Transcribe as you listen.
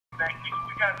back, nigga.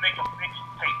 We gotta make a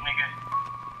mixtape, nigga.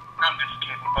 I'm just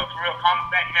kidding, but for real, call me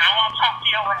back now. I wanna talk to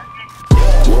your ass, nigga.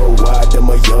 Worldwide, I'm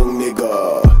a young nigga.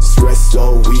 Stressed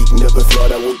all week, never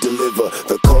thought I would deliver.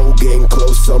 The cold getting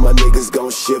close, all my niggas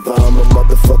gon' shiver. I'm a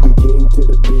motherfucking king to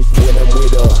the bitch when I'm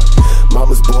with her.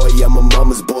 Mama's boy, I'm a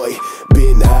mama's boy.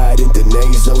 Been hiding the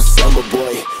names, no summer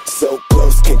boy. So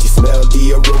close, can't you smell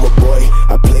the aroma, boy?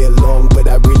 I play along, but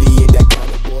I really ain't that kind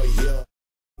of boy, yeah.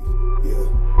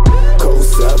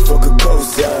 Cosign, fuck a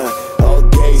cosign. All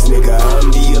gays, nigga,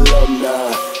 I'm the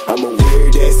alumni. I'm a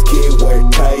weird ass kid, wear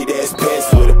tight ass pants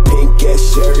with a pink ass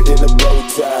shirt and a bow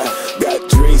tie. Got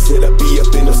dreams that I be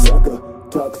up in Osaka.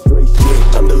 Talk straight shit,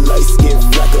 I'm the light skinned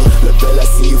flacker. LaBelle, I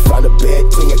see you find a bad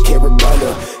thing, I can't remind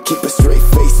her. Keep a straight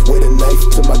face with a knife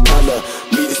to my collar.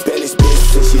 Meet a Spanish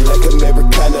bitch and she like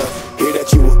Americana. Hear that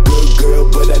you a good girl,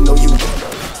 but I know you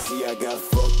see I got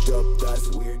fucked up, that's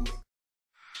weird.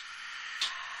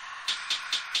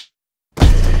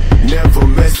 Never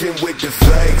messing with the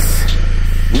fakes.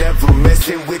 Never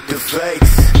messing with the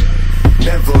fakes.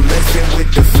 Never messing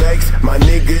with the fakes. My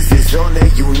niggas is on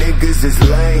it, you niggas is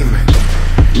lame.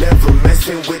 Never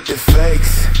messing with the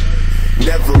fakes.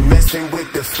 Never messing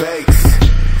with the fakes.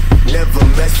 Never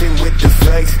messing with the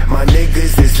fakes. My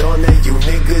niggas is on it, you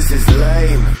niggas is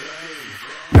lame.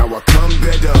 Now I come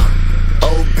better.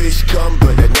 Old bitch come